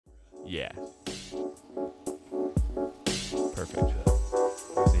Yeah. Perfect.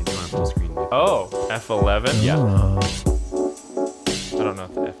 Do you want full screen? Oh, F11? Yeah. Oh. I don't know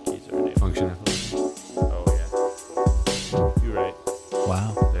if the F keys are enabled. Function. Oh, yeah. You're right.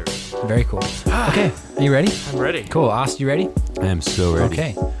 Wow. There we go. Very cool. Okay. Are you ready? I'm ready. Cool. Austin, you ready? I am so ready.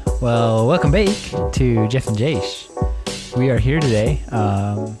 Okay. Well, welcome back to Jeff and Jace. We are here today.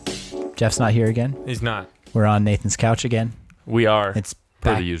 Jeff's not here again. He's not. We're on Nathan's couch again. We are. It's Per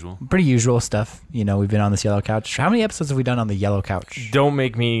back- the usual. pretty usual stuff. You know, we've been on this yellow couch. How many episodes have we done on the yellow couch? Don't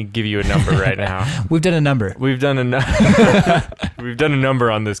make me give you a number right now. We've done a number. We've done a we've done a number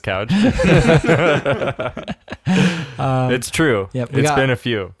on this couch. It's true. Yep, It's been a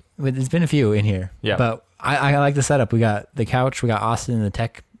few. There's been a few in here. Yeah. But I like the setup. We got the couch. We got Austin in the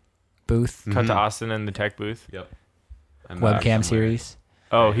tech booth. Cut to Mhm. Austin in the tech booth. Yep. I'm back Webcam somewhere. series.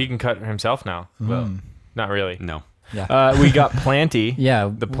 Oh, he can cut himself now. Well, Mm. Not really. no. Yeah. We got Planty. Yeah.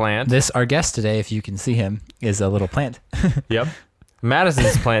 The plant. Our guest today, if you can see him, is a little plant. Yep.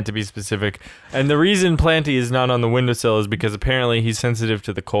 Madison's plant, to be specific. And the reason Planty is not on the windowsill is because apparently he's sensitive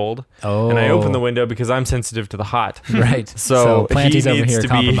to the cold. Oh. And I opened the window because I'm sensitive to the hot. Right. So Planty's he over needs here to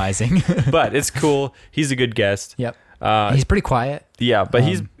be- compromising. But it's cool. He's a good guest. Yep. Uh, He's pretty quiet. yeah, but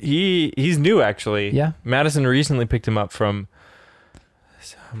um, he's new actually. Yeah. Madison recently picked him up from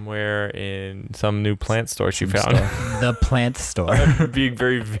somewhere in some new plant store she found. The plant store. Being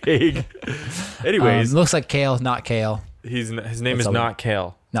very vague. Anyways, Looks like kale, not kale. his name it's is a- not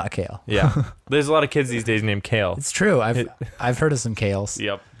Kale. Not kale. Yeah. There's a lot of kids these days named Kale. It's true. I've heard of some kales.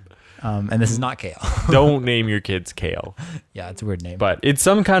 Yep. And this is not kale. Don't name your kids Kale. Yeah, it's a weird name. But it's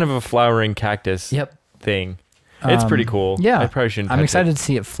some kind of a flowering cactus Yep. thing. It's pretty cool. Yeah. I probably shouldn't I'm touch excited to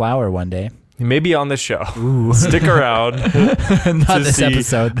see it flower one day. it. Maybe on the show. Ooh. Stick around. Not to this see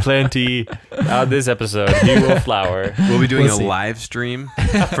episode. Planty. This episode. He will flower. We'll be doing We'll a see. live stream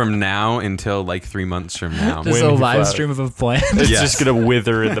from now until like 3 months from now. Just When a he live flowers. stream of a plant. It's Yes. just going to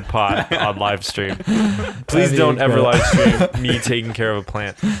wither in the pot on live stream. Please be don't ever incredible. live stream me taking care of a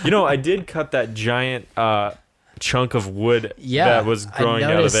plant. You know, I did cut that giant chunk of wood Yeah. that was growing I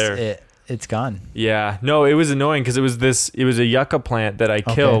out of noticed there. It's gone. Yeah. No, it was annoying because it was a yucca plant that I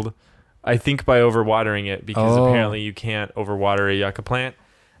killed, I think by overwatering it because Oh. apparently you can't overwater a yucca plant.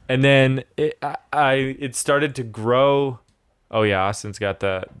 And then it started to grow. Oh yeah, Austin's got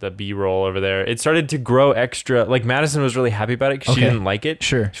the B-roll over there. It started to grow extra. Like Madison was really happy about it because she Okay. didn't like it.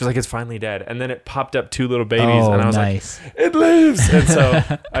 Sure. She was like, it's finally dead. And then it popped up 2 little babies, and I was nice. like, it lives. And so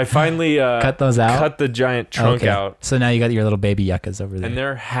I finally Cut those out. cut the giant trunk Okay. out. So now you got your little baby yuccas over there. And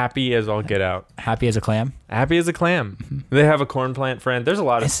they're happy as all get out. Happy as a clam. Happy as a clam. They have a corn plant friend. There's a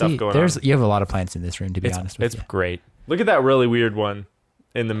lot of stuff going on. You have a lot of plants in this room, to be honest with It's you. great. Look at that really weird one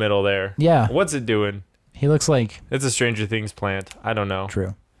in the middle there. Yeah. What's it doing? He looks like It's a Stranger Things plant. I don't know.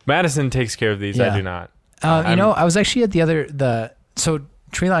 true. Madison takes care of these. Yeah. I do not. You know, I was actually at so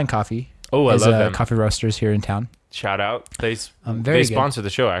Treeline Coffee Oh, I is love them. coffee roasters here in town. Shout out. They Very they good. sponsor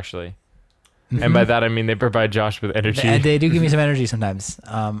the show actually. And by that I mean they provide Josh with energy. They do give me some energy sometimes.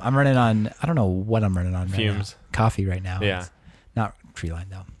 I'm running on, I don't know what I'm running on right Fumes. now. Coffee right now. Yeah. It's not Treeline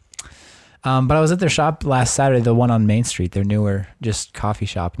though. But I was at their shop last Saturday, the one on Main Street, their newer just coffee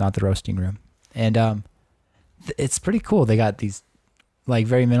shop, not the roasting room. And it's pretty cool. They got these like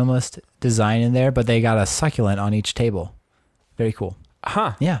very minimalist design in there, but they got a succulent on each table. Very cool.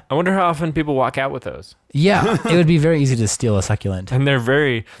 Huh. Yeah. I wonder how often people walk out with those. Yeah. It would be very easy to steal a succulent. And they're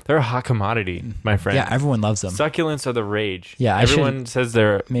a hot commodity, my friend. Yeah. Everyone loves them. Succulents are the rage. Yeah, I Everyone says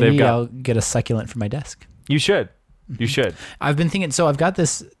they've Maybe got. I'll get a succulent for my desk. You should. You should. I've been thinking, so I've got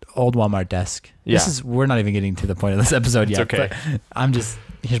this old Walmart desk. Yeah. We're not even getting to the point of this episode It's yet. okay. But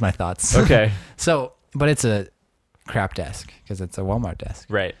here's my thoughts. Okay. But it's a crap desk because it's a Walmart desk.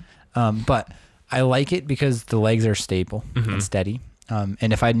 Right. But I like it because the legs are stable Mhm. and steady. And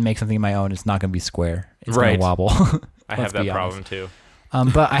if I make something of my own, it's not going to be square. It's Right. going to wobble. I Let's have that be problem too.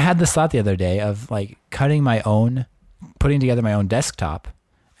 But I had this thought the other day of like putting together my own desktop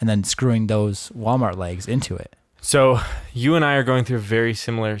and then screwing those Walmart legs into it. So you and I are going through a very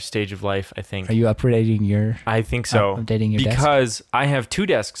similar stage of life, I think. Are you updating your I think so. updating your desk? Because I have 2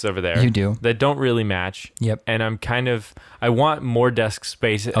 desks over there. You do. That don't really match. Yep. And I want more desk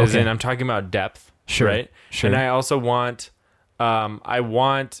space, as Okay. in I'm talking about depth. Sure. Right? Sure. And I also want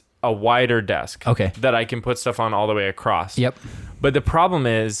a wider desk. Okay. That I can put stuff on all the way across. Yep. But the problem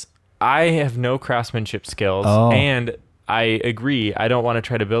is I have no craftsmanship skills. Oh. And I agree. I don't want to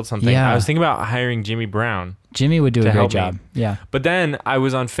try to build something. Yeah. I was thinking about hiring Jimmy Brown. Jimmy would do a great help me. job. Yeah. But then I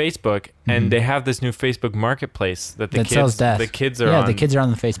was on Facebook, and they have this new Facebook Marketplace that That sells desks. the kids are yeah, on. the kids are on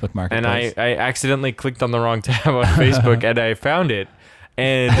the Facebook and Marketplace. I accidentally clicked on the wrong tab on Facebook, and I found it.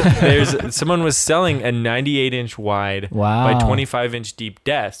 and someone was selling a 98-inch wide by Wow. 25-inch deep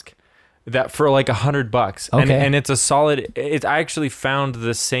desk that for like $100. Okay. And it's a solid. I actually found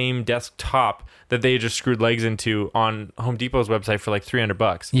the same desktop that they just screwed legs into on Home Depot's website for like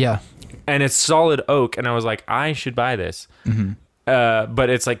 $300. Yeah. And it's solid oak, and I was like, I should buy this. Mm-hmm. But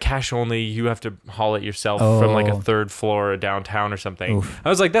it's like cash only. You have to haul it yourself from like a Oh. third floor downtown or something. Oof. I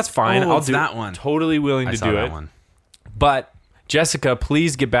was like, that's fine. Oh, I'll it's do that one. Totally willing I to saw do that it. one. But Jessica,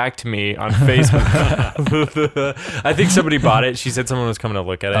 please get back to me on Facebook. I think somebody bought it. She said someone was coming to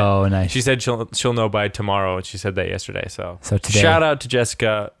look at it. Oh, nice. She said she'll know by tomorrow. She said that yesterday. So today. shout out to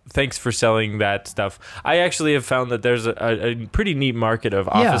Jessica. Thanks for selling that stuff. I actually have found that there's a pretty neat market of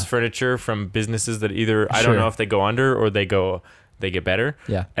office furniture from businesses that either I don't Sure. know if they go under or they get better.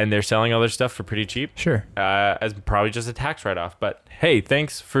 Yeah. And they're selling all their stuff for pretty cheap. Sure. As probably just a tax write-off. But hey,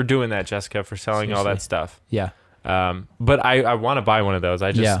 thanks for doing that, Jessica, for selling all that Seriously. stuff. Yeah. But I want to buy one of those.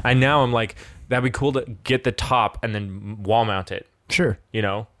 Yeah. I'm like, that'd be cool to get the top and then wall mount it, Sure. you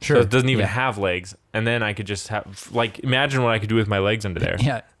know? Sure. So it doesn't even Yeah. have legs. And then I could just have, like, imagine what I could do with my legs under there.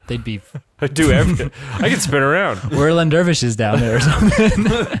 Yeah. They'd be I'd do everything. I could spin around. whirling dervishes down there or something.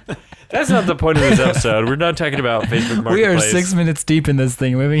 That's not the point of this episode. We're not talking about Facebook Marketplace. We are 6 minutes deep in this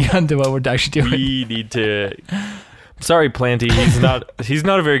thing. Moving on to what we're actually doing. We need to. Sorry, Planty. He's not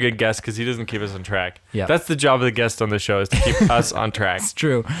a very good guest because he doesn't keep us on track. Yeah. That's the job of the guest on the show, is to keep us on track. It's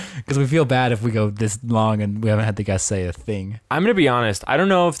true, because we feel bad if we go this long and we haven't had the guest say a thing. I'm gonna be honest. I don't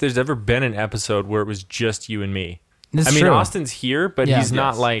know if there's ever been an episode where it was just you and me. This I is mean, true. Austin's here, but Yeah. he's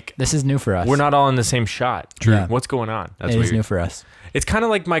not Yes. like This is new for us. we're not all in the same shot. True. Yeah. What's going on? That's It is weird. new for us. It's kind of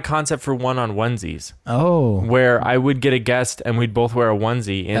like my concept for one-on-onesies, Oh. where I would get a guest and we'd both wear a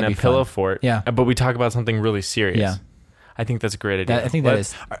onesie in That'd a be pillow fun. fort. Yeah. But we talk about something really serious. Yeah. I think that's a great idea. I think that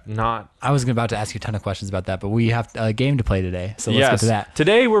Let's not. I was about to ask you a ton of questions about that, but we have a game to play today, so let's Yes. get to that.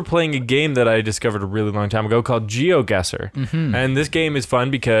 Today we're playing a game that I discovered a really long time ago called GeoGuessr. Mm-hmm. And this game is fun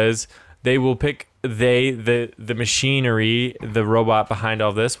because they will pick the machinery, the robot behind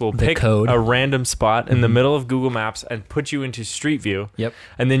all this will The pick code. a random spot in the middle of Google Maps and put you into Street View. Yep.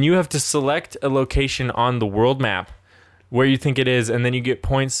 And then you have to select a location on the world map where you think it is, and then you get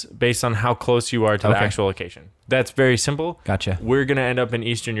points based on how close you are to the Okay. actual location. That's very simple. Gotcha. We're going to end up in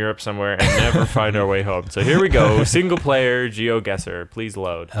Eastern Europe somewhere and never find our way home. So here we go. Single player GeoGuessr. Please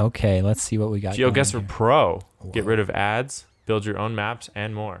load. Okay, let's see what we got. going GeoGuessr here. Pro. Get Whoa. rid of ads, build your own maps,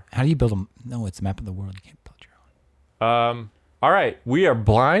 and more. How do you build a? No, it's a map of the world. You can't build your own. All right. We are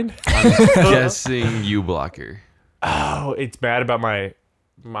blind. Guessing U blocker. Oh, it's bad about my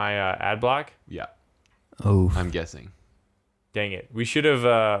ad block. Yeah, Oh, I'm guessing. Dang it. We should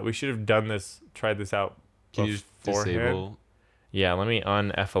have done this, tried this out. Can you just beforehand. disable? Yeah, let me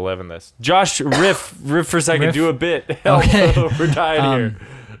un F11 this. Josh, riff for a second. Riff. Do a bit. Help. Okay. We're dying here.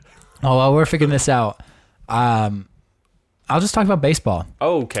 Oh, while we're figuring this out, I'll just talk about baseball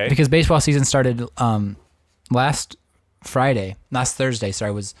Oh, okay. because baseball season started last Thursday.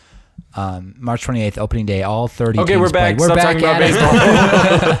 Sorry, was March 28th, opening day. All 30. Okay, teams we're back. played. We're Stop back talking about at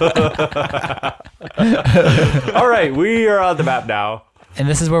it. baseball. All right, we are on the map now. And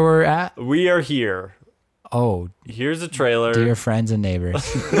this is where we're at. We are here. Oh, Here's a trailer. dear friends and neighbors.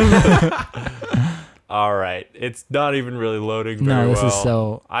 All right. It's not even really loading very No, well. this is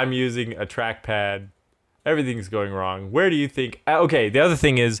so. I'm using a trackpad. Everything's going wrong. Where do you think? Okay, the other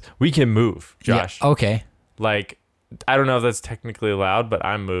thing is we can move, Josh. Yeah, okay. Like, I don't know if that's technically allowed, but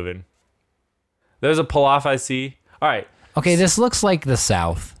I'm moving. There's a pull off I see. All right. Okay, this looks like the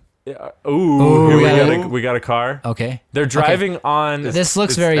South. Ooh, here yeah. we got a car. Okay. They're driving on. This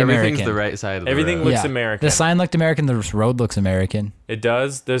looks very Everything's American. the right side of the Everything road. looks American. The sign looked American. The road looks American. It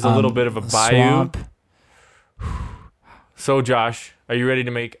does. There's a little bit of a bayou. Swamp. So, Josh, are you ready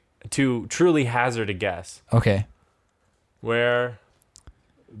to truly hazard a guess? Okay. Where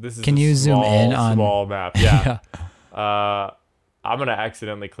this is Can a you zoom small, in on- small map? Yeah. I'm gonna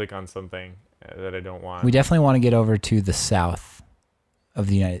accidentally click on something that I don't want. We definitely want to get over to the south of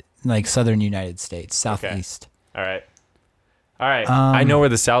the southern United States, southeast. All right. I know where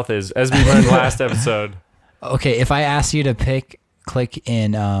the South is, as we learned last episode. Okay, if I ask you to click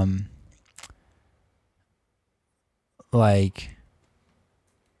in,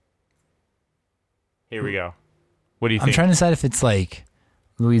 Here we go. What do you I'm think? trying to decide if it's like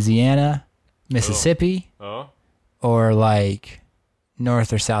Louisiana, Mississippi, Oh. or like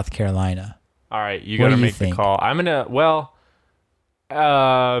North or South Carolina. All right, you What gotta do you make the think? call. I'm gonna. Well,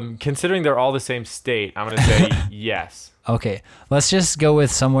 considering they're all the same state, I'm gonna say yes. Okay, let's just go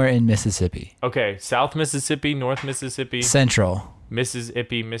with somewhere in Mississippi. Okay, South Mississippi, North Mississippi, Central. Mrs.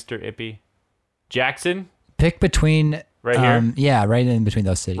 Ippy, Mr. Ippy, Jackson. Pick between Right here? Yeah, right in between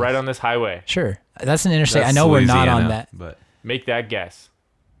those cities. Right on this highway. Sure. That's an interstate. That's I know we're not on Louisiana, that. But Make that guess.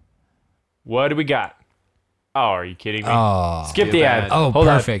 What do we got? Oh, are you kidding me? Oh. Skip Too the bad. ad. Oh, Hold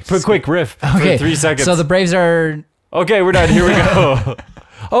perfect. On. Put quick riff Okay. for 3 seconds. So the Braves are. Okay, we're done. Here we go.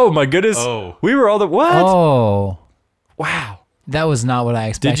 Oh my goodness. Oh. We were all the what? Oh. Wow. That was not what I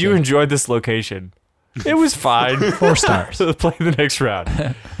expected. Did you enjoy this location? It was fine. 4 stars. So play the next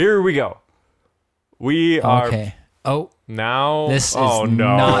round. Here we go. We are Okay. Oh. now. This is oh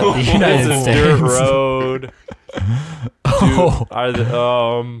no! not the United This is dirt States. road. Oh. Are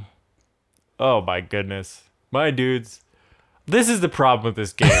the Oh my goodness, my dudes. This is the problem with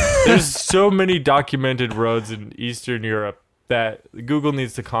this game. There's so many documented roads in Eastern Europe that Google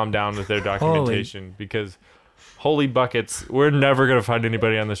needs to calm down with their documentation because holy buckets, we're never going to find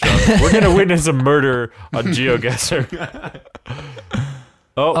anybody on this road. We're going to witness a murder on GeoGuessr.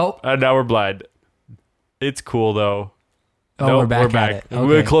 Oh. And now we're blind. It's cool though. Oh, Nope, we're back at it.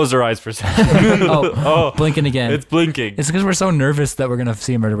 We'll Okay. close our eyes for a second. Oh, blinking again. It's blinking. It's because we're so nervous that we're gonna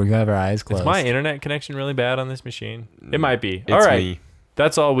see a murder. We have our eyes closed. Is my internet connection really bad on this machine? It might be. it's All right. me.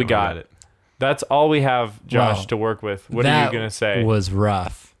 That's all we Oh, got. it. That's all we have, Josh, Wow. to work with. What that are you going to say? Was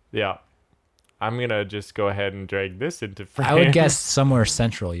rough. Yeah. I'm going to just go ahead and drag this into frame. I would guess somewhere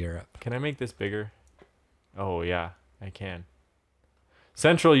Central Europe. Can I make this bigger? Oh, yeah, I can.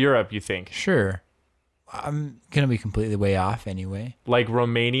 Central Europe, you think? Sure. I'm gonna be completely way off anyway. Like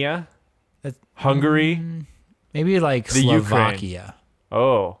Romania? That's- Hungary? Maybe like The Ukraine. Slovakia,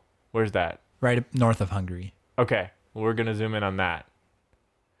 Oh, where's that? right up north of Hungary. Okay, we're going to zoom in on that.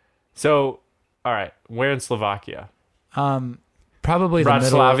 So, all right, where in Slovakia? Probably the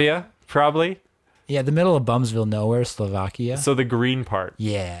middle. Bratislava? Probably. Yeah, the middle of Bumsville, nowhere, Slovakia. So the green part.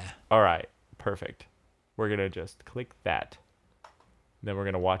 Yeah. All right, perfect. We're going to just click that. Then we're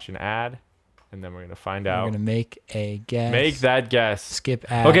going to watch an ad, and then we're going to find We're out. gonna make a guess. Make that guess.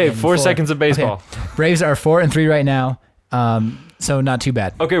 Skip ad. Okay, in 4 seconds of baseball. Okay. Braves are 4-3 right now. So not too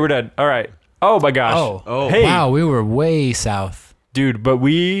bad. Okay, we're done. All right. Oh my gosh. Oh. Hey, Wow, we were way south. dude, but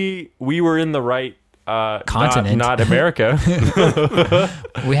we were in the right Continent. not America.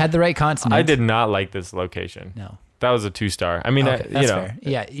 We had the right continent. I did not like this location. No. That was a 2-star. I mean, Okay, that's you know, fair.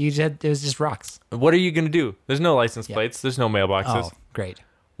 Yeah, it was just rocks. what are you gonna do? There's no license Yeah. plates. There's no mailboxes. Oh, great.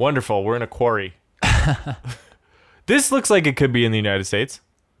 Wonderful. We're in a quarry. This looks like it could be in the United States.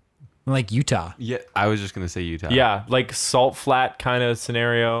 Like Utah. Yeah, I was just gonna say Utah. Yeah, like salt flat kind of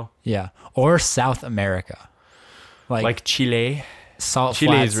scenario, Yeah. Or South America. like Chile. salt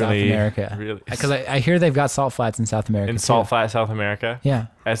Chile flats, is South really, America. really Because I hear they've got salt flats in South America. in too. salt flat South America. Yeah.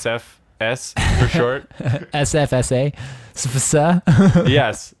 SFS for short. SFSA. SFSA.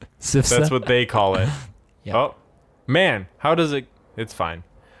 Yes, SFSA. that's what they call it. Yeah. Oh, man, how does it? It's fine.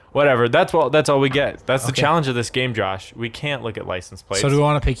 Whatever. That's all we get. That's the Okay. challenge of this game, Josh. We can't look at license plates. So do we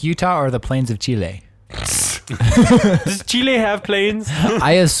want to pick Utah or the plains of Chile? Does Chile have planes?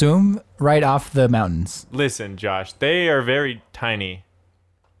 I assume right off the mountains. Listen, Josh, they are very tiny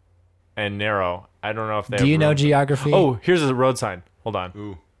and narrow. I don't know if they. Do have you know room. geography? Oh, here's a road sign. Hold on.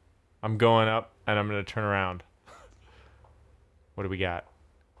 Ooh. I'm going up and I'm going to turn around. What do we got?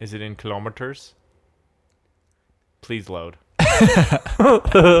 Is it in kilometers? Please load.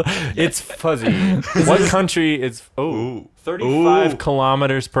 It's fuzzy. What country is... Oh, Ooh. 35 Ooh.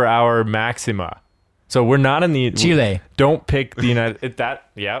 kilometers per hour maxima. So we're not in the... Chile. Don't pick the United...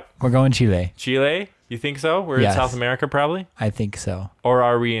 Yep. We're going Chile. Chile? You think so? We're Yes. in South America probably? I think so. Or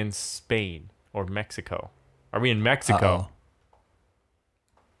are we in Spain or Mexico? Are we in Mexico? Uh-oh.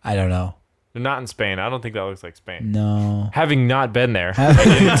 I don't know. They're not in Spain. I don't think that looks like Spain. No. Having not been there, I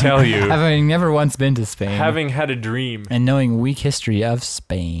didn't tell you. Having never once been to Spain. Having had a dream, and knowing weak history of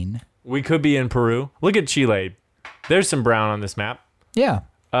Spain. we could be in Peru. Look at Chile. There's some brown on this map. Yeah.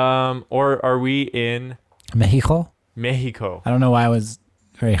 Or are we in Mexico? Mexico? I don't know why I was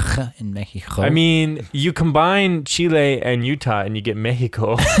very in Mexico. I mean, you combine Chile and Utah and you get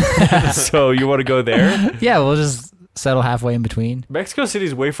Mexico. So you want to go there? yeah, we'll just settle halfway in between. Mexico City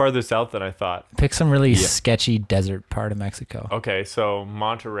is way farther south than I thought. Pick some really Yeah. sketchy desert part of Mexico. Okay, so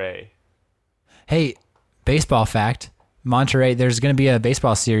Monterrey. Hey, baseball fact. Monterrey, there's going to be a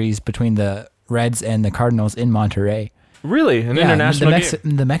baseball series between the Reds and the Cardinals in Monterrey. Really? An Yeah, international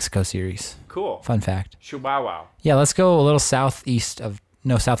game? the Mexico series. Cool. Fun fact. Chihuahua. Yeah, let's go a little southwest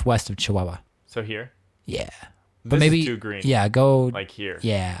of Chihuahua. So here? Yeah. This maybe is too green. Yeah, go. Like here.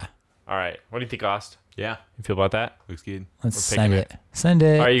 Yeah. All right. What do you think, Ost? Yeah. You feel about that? Looks good. Let's We're send picking it. Send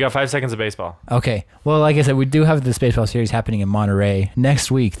it. All right, you got 5 seconds of baseball. Okay. Well, like I said, we do have this baseball series happening in Monterey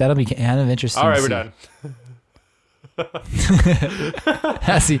next week. That'll be kind of interesting. All right, to we're see. done.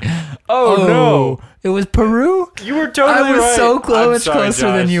 Has he? Oh, no. It was Peru? You were totally I was right. so I'm much sorry,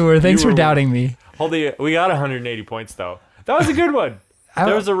 closer than Josh. you were. Thanks for were- doubting me. Holy, we got 180 points though. That was a good one.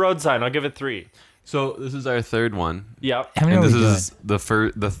 There was a road sign. I'll give it 3. So this is our third one. Yep. How many And are this we doing? is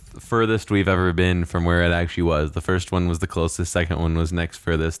the furthest we've ever been from where it actually was. The first one was the closest. Second one was next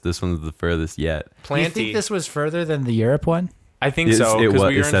furthest. This one's the furthest yet. Do you Planty. think this was further than the Europe one? I think Yes, so it because was-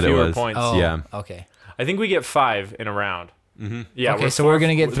 we it earned said it fewer was. points. Oh, Yeah. okay. I think we get 5 in a round. Mm-hmm. Yeah. Okay, so we're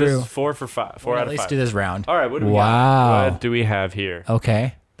gonna get this through. is 4 for 5. 4 out At of least 5. do this round. All right. What do we Wow. got? What do we have here?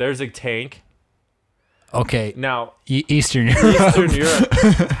 Okay. There's a tank. Okay. Now, Eastern Europe. Eastern Europe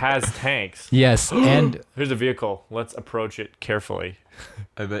has tanks. Yes, and Here's a vehicle. Let's approach it carefully.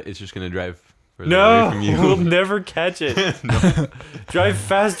 I bet it's just gonna drive further away from you. We'll never catch it. Drive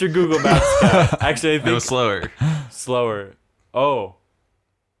faster, Google Maps. Guy. Actually, I think No, slower. slower. Oh,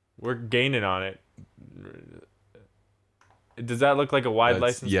 we're gaining on it. Does that look like a wide That's-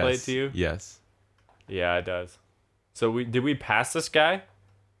 license yes, plate to you? Yes. Yeah, it does. So did we pass this guy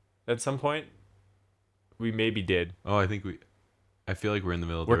at some point? We maybe did. Oh, I feel like we're in the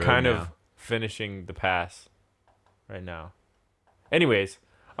middle of We're the road kind now. of finishing the pass right now. Anyways,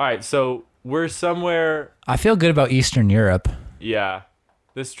 all right. So we're somewhere. I feel good about Eastern Europe. Yeah,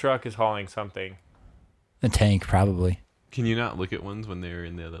 this truck is hauling something. The tank, probably. Can you not look at ones when they're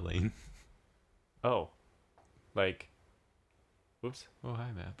in the other lane? Oh, like, whoops. Oh,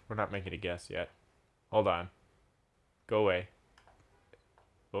 hi, map. We're not making a guess yet. Hold on. Go away.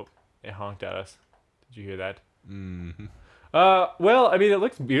 Oh, it honked at us. Did you hear that? Mm-hmm. Well, I mean, it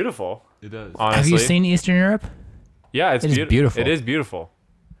looks beautiful. It does. Honestly. Have you seen Eastern Europe? Yeah, it's It is beautiful. It is beautiful.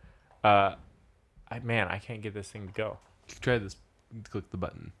 I can't get this thing to go. Try this. Click the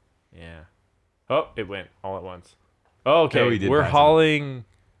button. Yeah. Oh, it went all at once. Oh, okay. Oh, we did We're pass it. hauling.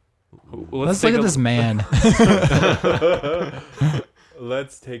 Let's look at this man.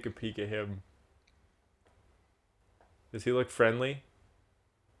 Let's take a peek at him. Does he look friendly?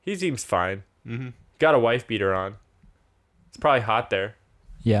 He seems fine. Mm-hmm. Got a wife beater on. It's probably hot there.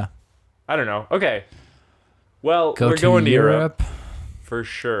 Yeah. I don't know. Okay. Well, Go we're to going to Europe Europe. for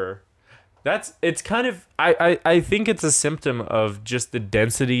sure. It's kind of I think it's a symptom of just the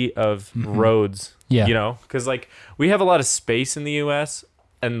density of roads. Yeah. You know, because like we have a lot of space in the U.S.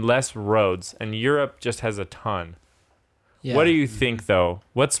 and less roads, and Europe just has a ton. Yeah. What do you think though?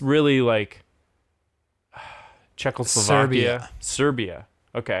 What's really like Czechoslovakia? Serbia.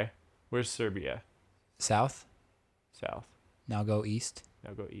 Okay. Where's Serbia? South? South. Now go east.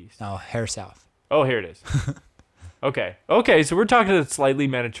 Now go east. Now hair south. Oh, here it is. Okay. Okay, so we're talking a slightly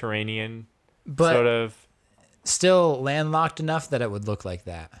Mediterranean But sort of. still landlocked enough that it would look like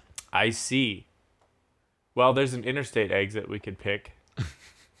that. I see. Well, there's an interstate exit we could pick.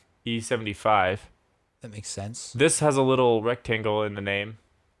 E75. That makes sense. This has a little rectangle in the name.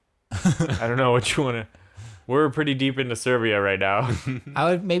 I don't know what you want to. We're pretty deep into Serbia right now. I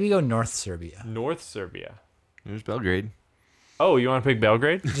would maybe go North Serbia. North Serbia. There's Belgrade. Oh, you want to pick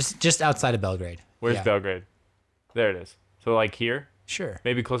Belgrade? Just outside of Belgrade. Where's Yeah. Belgrade? There it is. So like here, Sure.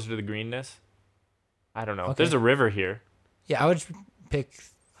 maybe closer to the greenness. I don't know. Okay. There's a river here. Yeah, I would pick.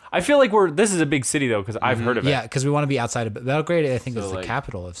 I feel like this is a big city though, because I've heard of it. Yeah, because we want to be outside of Belgrade. I think So, is the like-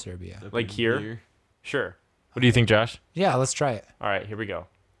 capital of Serbia. Up Like in here? Sure. What do you think, Josh? Yeah, let's try it. All right, here we go.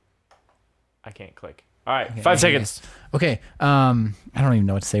 I can't click. All right, Okay, 5 okay, seconds. Okay. I don't even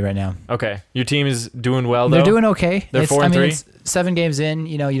know what to say right now. Okay, your team is doing well though. They're doing okay. They're It's, 4 I and mean, 3? it's 7 games in.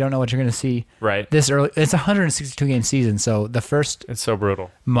 You know, you don't know what you're going to see right. this early. It's a 162 game season, so the first It's so brutal.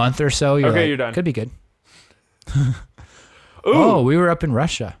 month or so, You're done. Could be good. Ooh, Oh, we were up in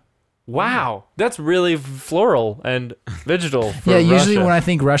Russia. wow, that's really floral and vegetal. For Yeah, usually Russia. when I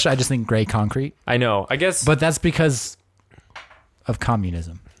think Russia, I just think gray concrete, I know. I guess. but that's because of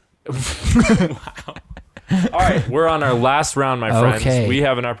communism. All right, we're on our last round, my friends. Okay. We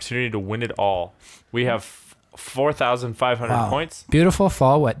have an opportunity to win it all. We have 4,500 Wow. points. Beautiful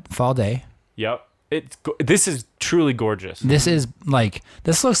fall day. Yep. This is truly gorgeous. This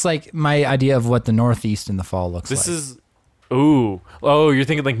looks like my idea of what the Northeast in the fall looks This like. is. Ooh. Oh, you're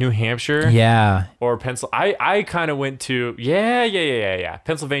thinking like New Hampshire? Yeah. Or I kind of went to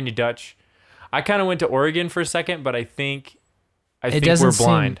Pennsylvania Dutch. I kind of went to Oregon for a second, but I think It doesn't we're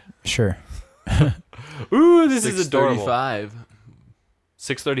blind. Sure. Ooh, this is adorable. 635.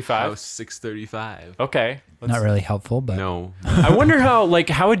 635. House 635. Okay. Not really helpful, but No. I wonder how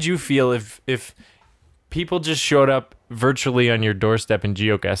would you feel if people just showed up virtually on your doorstep in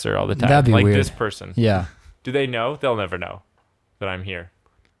GeoGuessr all the time? That'd be like weird. this person. yeah. Do they know? They'll never know that I'm here.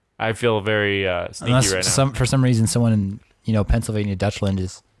 I feel very sneaky Unless right now. for some reason someone in Pennsylvania Dutchland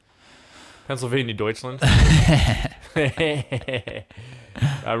is Pennsylvania Deutschland.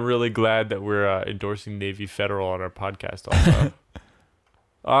 I'm really glad that we're endorsing Navy Federal on our podcast also.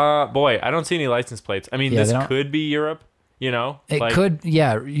 Boy, I don't see any license plates. I mean, Yeah, this they don't- could be Europe, you know? It Like, could,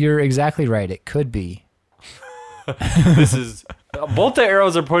 yeah, you're exactly right. It could be. This is... both the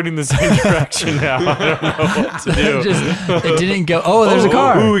arrows are pointing the same direction now. I don't know what to do. It didn't go. Oh, there's a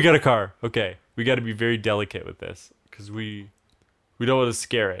car. Ooh, we got a car. Okay. We got to be very delicate with this because we don't want to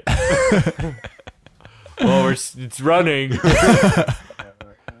scare it. Well, it's running.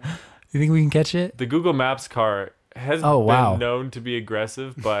 You think we can catch it? The Google Maps car has Oh, wow. been known to be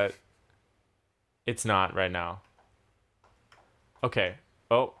aggressive, but it's not right now. Okay.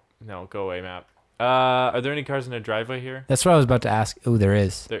 Oh, no, go away, map. Are there any cars in the driveway here? That's what I was about to ask. Oh, there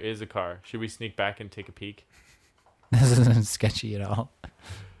is. There is a car. Should we sneak back and take a peek? This isn't sketchy at all.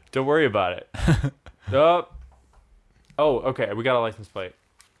 Don't worry about it. Oh, okay. We got a license plate.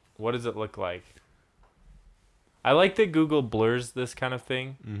 What does it look like? I like that Google blurs this kind of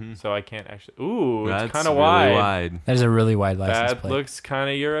thing, so I can't actually... Ooh, That's it's kind of really wide. That is a really wide license That plate. looks kind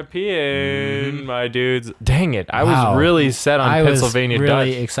of European, my dudes. Dang it. I Wow. was really set on I Pennsylvania was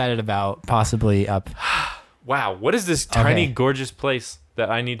really Dutch. excited about possibly up. Wow, what is this tiny, Okay. gorgeous place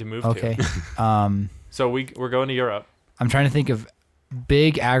that I need to move Okay. to? So we're going to Europe. I'm trying to think of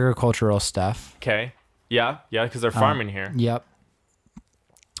big agricultural stuff. Okay. Yeah, because they're farming here. Yep.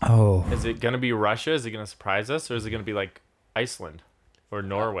 Oh, Is it going to be Russia? Is it going to surprise us? Or is it going to be like Iceland or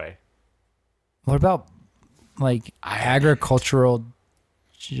Norway? what about like agricultural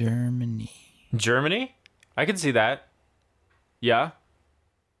Germany? Germany? I can see that. Yeah.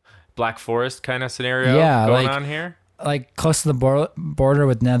 Black Forest kind of scenario Yeah, going like- on here. Like close to the border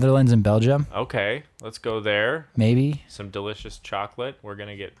with Netherlands and Belgium, Okay, let's go there. maybe. Some delicious chocolate. We're going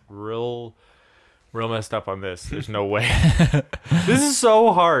to get real messed up on this. There's no way. This is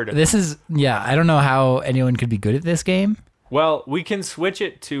so hard. This is, yeah, I don't know how anyone could be good at this game. Well, we can switch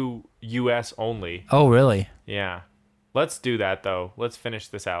it to US only. Oh, really? Yeah. Let's do that, though. Let's finish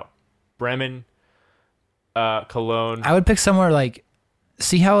this out. Bremen, Cologne, I would pick somewhere like,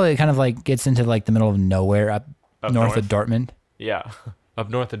 see how it kind of like gets into like the middle of nowhere up Up north north? of Dortmund? yeah. Up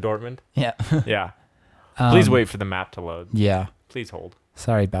north of Dortmund. Yeah. Yeah. Please Um, wait for the map to load. Yeah. Please hold.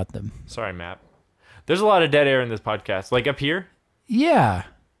 Sorry about them. Sorry, map. There's a lot of dead air in this podcast. Like up here? Yeah.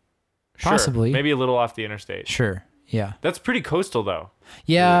 Sure. Possibly. Maybe a little off the interstate. Sure. Yeah. That's pretty coastal, though.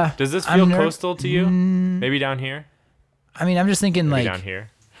 Yeah. Does this I'm feel ner- coastal to you? Maybe down here? I mean, I'm just thinking Maybe like, down here.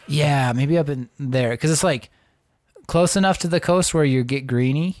 yeah, maybe up in there. Cause it's like close enough to the coast where you get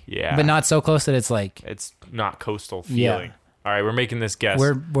greeny. Yeah. But not so close that it's like, It's not coastal Yeah. feeling. All right, we're making this guess.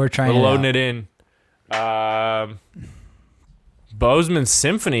 we're trying We're it loading out. it in. Bozeman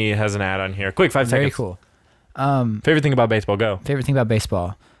Symphony has an ad on here. Quick, 5 Very seconds. cool. Favorite thing about baseball, go. Favorite thing about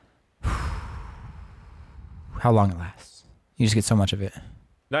baseball? How long it lasts. You just get so much of it.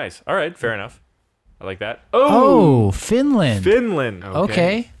 Nice. All right, fair enough. I like that. Oh, Finland. Finland.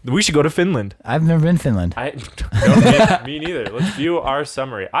 Okay. We should go to Finland. I've never been to Finland. No, me neither. Let's view our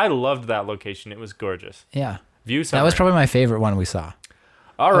summary. I loved that location. It was gorgeous. Yeah. View summary. That was probably my favorite one we saw.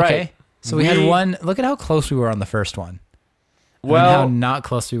 All right. Okay. So we had one. Look at how close we were on the first one. And Well, how not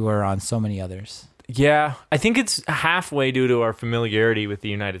close we were on so many others. yeah, I think it's halfway due to our familiarity with the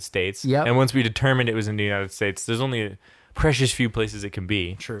United States. Yep. And once we determined it was in the United States, there's only a precious few places it can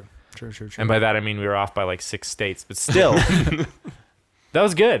be. True. And by that, I mean we were off by like 6 states, but still, that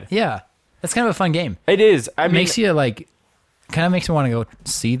was good. Yeah. That's kind of a fun game. It is. I It mean, makes you like, kind of makes me want to go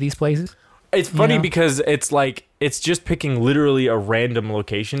see these places. it's funny know? because it's like, it's just picking literally a random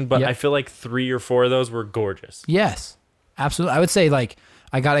location, but Yep. I feel like 3 or 4 of those were gorgeous. Yes. Absolutely. I would say like,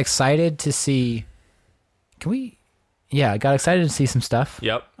 I got excited to see, I got excited to see some stuff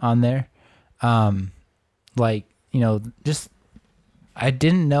Yep. on there. Like, just, I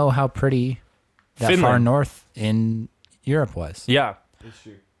didn't know how pretty that far Finland. north in Europe was. Yeah.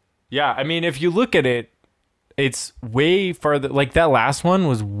 Yeah. I mean, if you look at it, it's way farther. Like that last one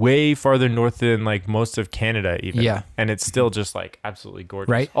was way farther north than like most of Canada, even. Yeah. And it's still just like absolutely gorgeous.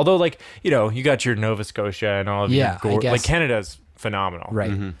 Right. Although, like, you got your Nova Scotia and all of Yeah, I your guess. like Canada's phenomenal.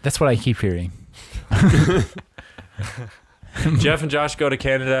 Right. That's what I keep hearing. Jeff and Josh go to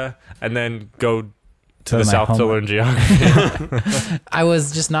Canada and then go to the my South to home- learn geography. I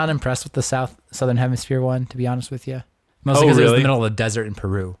was just not impressed with the southern hemisphere one, to be honest with you. Mostly Oh, because it was really? the middle of the desert in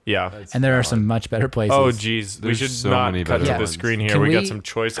Peru, Yeah. and there are some much better places. Oh, geez. We There's should so not many cut to better the ones. screen here. Can We got we- some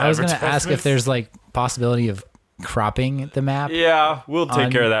choice I was going to advertisements. ask if there's like possibility of cropping the map. Yeah, we'll take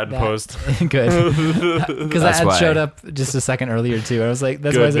on care of that in that. post. Good. Because That's I had why. showed up just a second earlier too. I was like,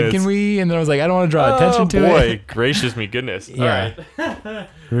 that's why I was like, Goodness. can we? And then I was like, I don't want to draw attention to boy, it. gracious me goodness. Yeah. All right.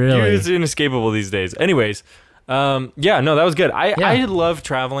 Really? It's inescapable these days. Anyways, yeah, no, that was good. Yeah. I love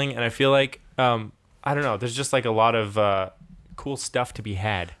traveling, and I feel like I don't know. There's just like a lot of cool stuff to be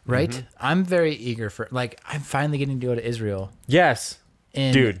had. Right? I'm very eager for, like, I'm finally getting to go to Israel Yes.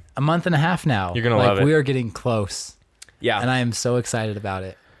 in Dude. a month and a half now. You're gonna like, love it. We are getting close, Yeah. and I am so excited about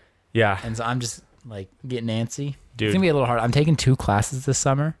it. Yeah. And so I'm just like getting antsy. Dude. It's gonna be a little hard. I'm taking 2 classes this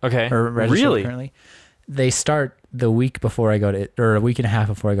summer. Okay. Or registered Really? currently. They start the week before I go to, or a week and a half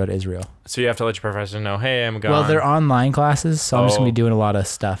before I go to Israel. So you have to let your professor know, hey, I'm gone. Well, they're online classes, so I'm just gonna be Oh. doing a lot of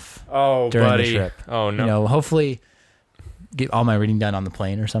stuff. Oh, during the buddy. trip. Oh no. You know, hopefully get all my reading done on the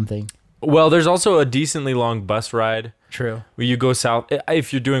plane or something. Well, there's also a decently long bus ride True. where you go south.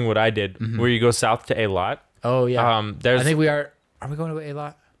 If you're doing what I did, where you go south to Eilat. Oh yeah. There's I think we are. Are we going to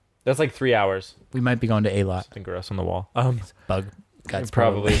Eilat? that's like 3 hours. We might be going to Eilat. Something gross on the wall. Bug. That's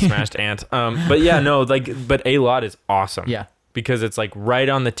Probably a smashed ant. But yeah, no, but Eilat is awesome. Yeah. Because it's like right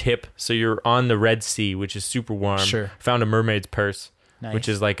on the tip, so you're on the Red Sea, which is super warm. Sure. Found a mermaid's purse, Nice. which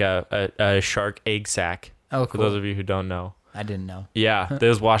is like a shark egg sack. Oh, For cool. those of you who don't know. I didn't know. Yeah,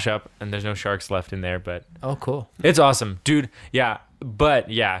 those wash up, and there's no sharks left in there, but Oh, cool. it's awesome, dude. Yeah, but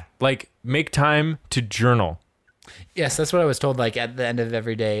yeah, like make time to journal. Yes, that's what I was told. Like at the end of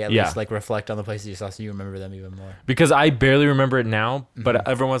every day, at Yeah. least like reflect on the places you saw, so you remember them even more. Because I barely remember it now, but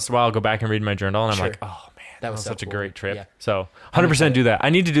every once in a while I'll go back and read my journal, and I'm Sure. like, oh man, that was so such a cool. great trip. Yeah. So 100% do that. I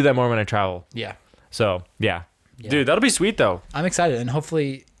need to do that more when I travel. Yeah. So yeah. Yeah. Dude, that'll be sweet though. I'm excited, and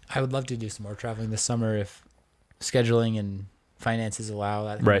hopefully, I would love to do some more traveling this summer if scheduling and finances allow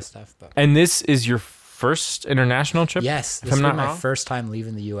that kind Right. of stuff. But And this is your first international trip? yes, If this I'm is not my wrong? first time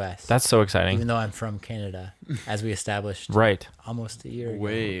leaving the U.S. That's so exciting. even though I'm from Canada, as we established Right. almost a year ago.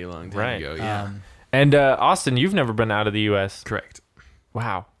 Way long time Right. ago. Yeah. And Austin, you've never been out of the U.S. Correct.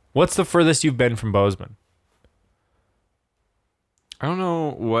 Wow. What's the furthest you've been from Bozeman? I don't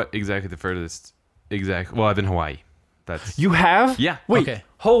know what exactly the furthest Well, I've been Hawaii. That's You have? yeah. Wait, Okay.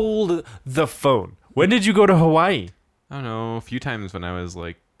 hold the phone. When did you go to Hawaii? I don't know. A few times when I was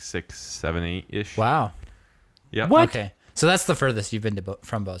like 6, 7, 8 ish. Wow. Yeah. What? Okay, so that's the furthest you've been to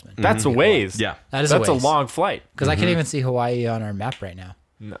from Bozeman. That's a ways. Yeah. That is That's a ways. long flight. Because I can't even see Hawaii on our map right now.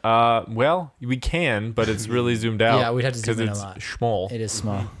 Well, we can, but it's really zoomed out. Yeah, we'd have to zoom in a it's lot. Schmoll. It is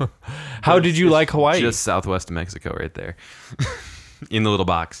small. How did you like Hawaii? Just southwest of Mexico, right there, in the little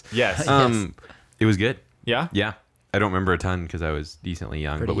box. yes. It was good. Yeah. Yeah. I don't remember a ton because I was decently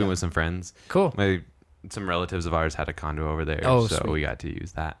young, Pretty but we young. went with some friends. Cool. Some relatives of ours had a condo over there, Oh, so sweet. we got to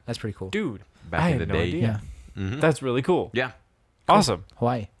use that That's pretty cool. Dude, back I in had the no day. idea. Yeah. Mhm. That's really cool. Yeah. Awesome.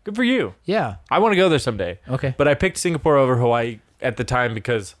 Hawaii. Good for you. Yeah. I want to go there someday. Okay. But I picked Singapore over Hawaii at the time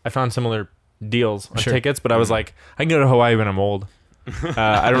because I found similar deals on Sure. tickets. But I was like, I can go to Hawaii when I'm old. I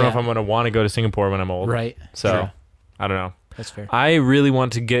don't know if Yeah. I'm going to want to go to Singapore when I'm old. Right. So True. I don't know. That's fair. I really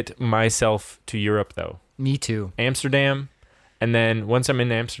want to get myself to Europe though. Me too. Amsterdam. And then once I'm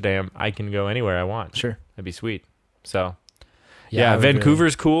in Amsterdam, I can go anywhere I want. Sure. That'd be sweet. So I yeah, would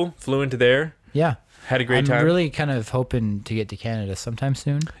Vancouver's cool. Flew into there. Yeah. Had a great I'm time. really kind of hoping to get to Canada sometime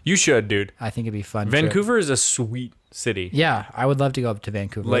soon. You should, dude. I think it'd be fun. trip. Vancouver is a sweet city. Yeah, I would love to go up to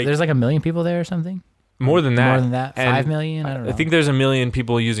Vancouver. Like- There's like 1 million people there or something. More than that. More than that. And 5 million. I don't know. I think there's 1 million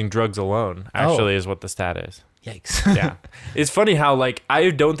people using drugs alone, actually, is what the stat is. Yikes. Yeah. It's funny how, like,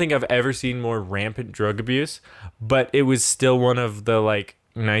 I don't think I've ever seen more rampant drug abuse, but it was still one of the, like,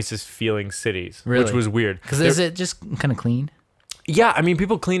 nicest feeling cities, which Really? was weird. Because is it just kind of clean? Yeah, I mean,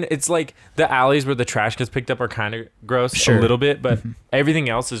 people clean. It's like the alleys where the trash gets picked up are kind of gross Sure. a little bit, but everything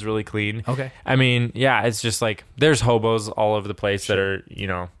else is really clean. Okay. I mean, yeah, it's just like there's hobos all over the place that are, you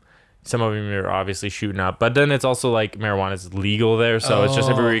know, some of them are obviously shooting up, but then it's also like marijuana is legal there, so it's just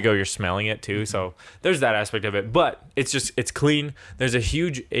Oh. everywhere you go, you're smelling it too. So there's that aspect of it, but it's clean. There's a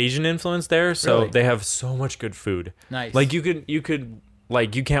huge Asian influence there, so Really? they have so much good food. Nice. Like you could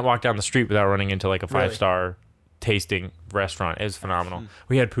like you can't walk down the street without running into like a Really? 5-star tasting restaurant. It was phenomenal.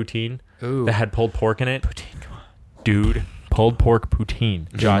 We had poutine Ooh. that had pulled pork in it. Dude, pulled pork poutine.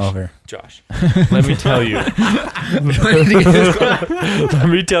 Game over. Josh, let me tell you. Let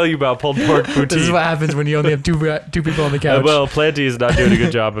me tell you about pulled pork poutine. This is what happens when you only have two people on the couch. Well, Planty is not doing a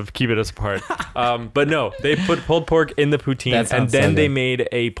good job of keeping us apart. But no, they put pulled pork in the poutine, That and sounds then so they good. made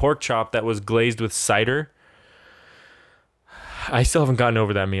a pork chop that was glazed with cider. I still haven't gotten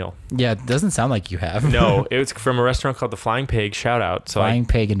over that meal. Yeah, it doesn't sound like you have. No, it was from a restaurant called the Flying Pig. Shout out. So Flying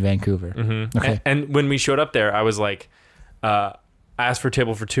Pig in Vancouver. Mhm. Okay. And when we showed up there, I was like, I asked for a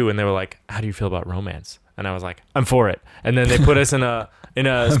table for two, and they were like, "How do you feel about romance?" And I was like, I'm for it. And then they put us in a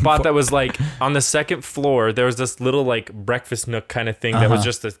spot that was like on the second floor. There was this little like breakfast nook kind of thing that was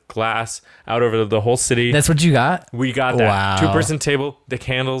just this glass out over the whole city. That's what you got? We got that. Wow. 2-person table, the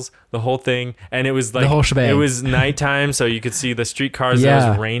candles, the whole thing. And it was like, The whole shebang. it was nighttime, so you could see the streetcars. Yeah. It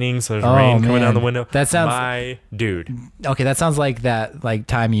was raining, so there's rain coming down the window. That sounds my dude. Okay, that sounds like that like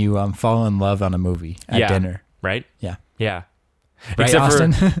time you fall in love on a movie at dinner. Right? Yeah. Yeah. Right, Except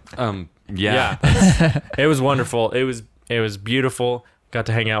Austin? Yeah. It was wonderful. It was beautiful. Got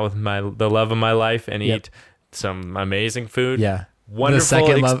to hang out with the love of my life and eat some amazing food. Yeah. Wonderful the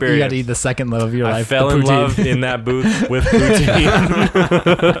second experience. Love, you got to eat the second love of your I life. fell the in poutine. love in that booth with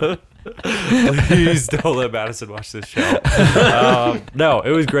poutine. Please don't let Madison watch this show. No,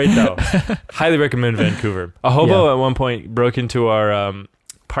 it was great though. Highly recommend Vancouver. A hobo at one point broke into our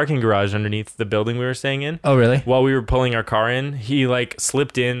parking garage underneath the building we were staying in. Oh, really? While we were pulling our car in, he like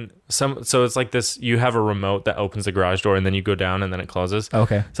slipped in so it's like this, you have a remote that opens the garage door and then you go down and then it closes.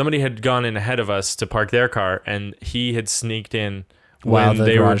 Okay. Somebody had gone in ahead of us to park their car and he had sneaked in While when the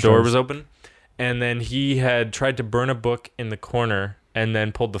their garage door doors- was open. And then he had tried to burn a book in the corner and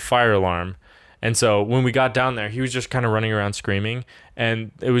then pulled the fire alarm. And so when we got down there, he was just kind of running around screaming.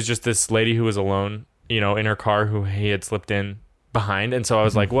 And it was just this lady who was alone, in her car who he had slipped in behind. And so I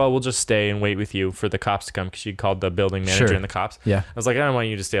was like, well, we'll just stay and wait with you for the cops to come, because she called the building manager Sure. and the cops. Yeah. I was like, I don't want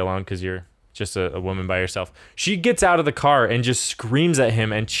you to stay alone because you're just a woman by yourself. She gets out of the car and just screams at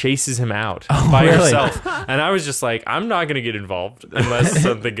him and chases him out by really? herself. And I was just like, I'm not going to get involved unless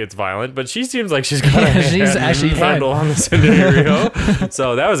something gets violent. But she seems like she's got a she's actually handle on the scenario.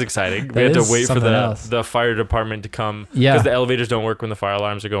 So that was exciting. We had to is wait for something else. the fire department to come. Yeah. Because the elevators don't work when the fire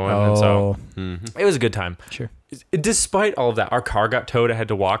alarms are going. And so it was a good time. Sure. Despite all of that, our car got towed. I had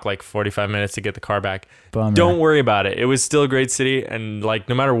to walk like 45 minutes to get the car back. Bummer. Don't worry about it. It was still a great city, and like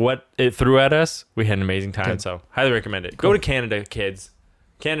no matter what it threw at us, we had an amazing time. Good. So highly recommend it. Go to Canada, kids.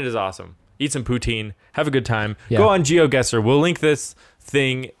 Canada's awesome. Eat some poutine. Have a good time. Yeah. Go on GeoGuessr. We'll link this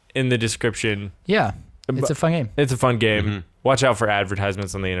thing in the description. Yeah. It's a fun game. It's a fun game. Watch out for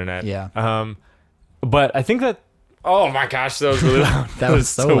advertisements on the internet. Yeah. But I think that. Oh my gosh, that was really loud. That was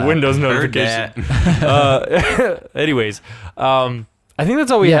so loud. Windows Heard notification. that. Anyways, I think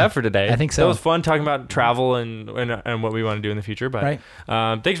that's all we Yeah, have for today. I think so. That was fun talking about travel and what we want to do in the future. But Right.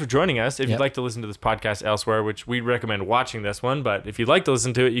 Thanks for joining us. If Yep. you'd like to listen to this podcast elsewhere, which we recommend watching this one, but if you'd like to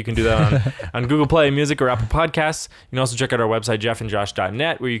listen to it, you can do that on Google Play Music or Apple Podcasts. You can also check out our website,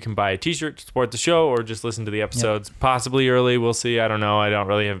 jeffandjosh.net, where you can buy a t-shirt to support the show or just listen to the episodes possibly early. We'll see. I don't know. I don't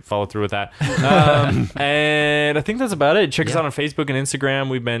really have followed through with that. And I think that's about it. Check us out on Facebook and Instagram.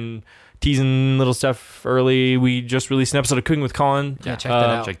 We've been teasing little stuff early. We just released an episode of Cooking with Colin. Yeah, check that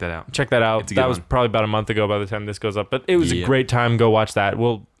out. Check that out. Check that out. It's a good That was one. probably about a month ago by the time this goes up, but it was a Yeah. great time. Go watch that.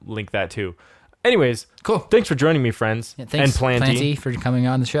 We'll link that too. Anyways, Cool. thanks for joining me, friends. Yeah, thanks, and Planty. for coming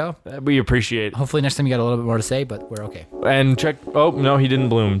on the show. We appreciate. Hopefully next time you got a little bit more to say, but we're okay. And check. Oh no, he didn't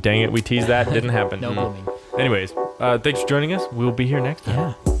bloom. Dang it, we teased that. Didn't happen. No blooming. Anyways, thanks for joining us. We'll be here next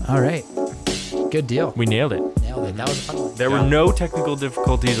time. Yeah. All right. Good deal. We nailed it. Nailed it. That was a fun one. There were no technical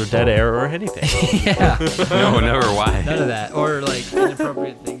difficulties or dead air or anything. Yeah. No, never. Why? None of that. Or like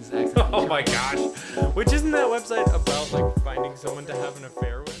inappropriate things. Oh my gosh. Which isn't that website about like finding someone to have an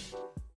affair with?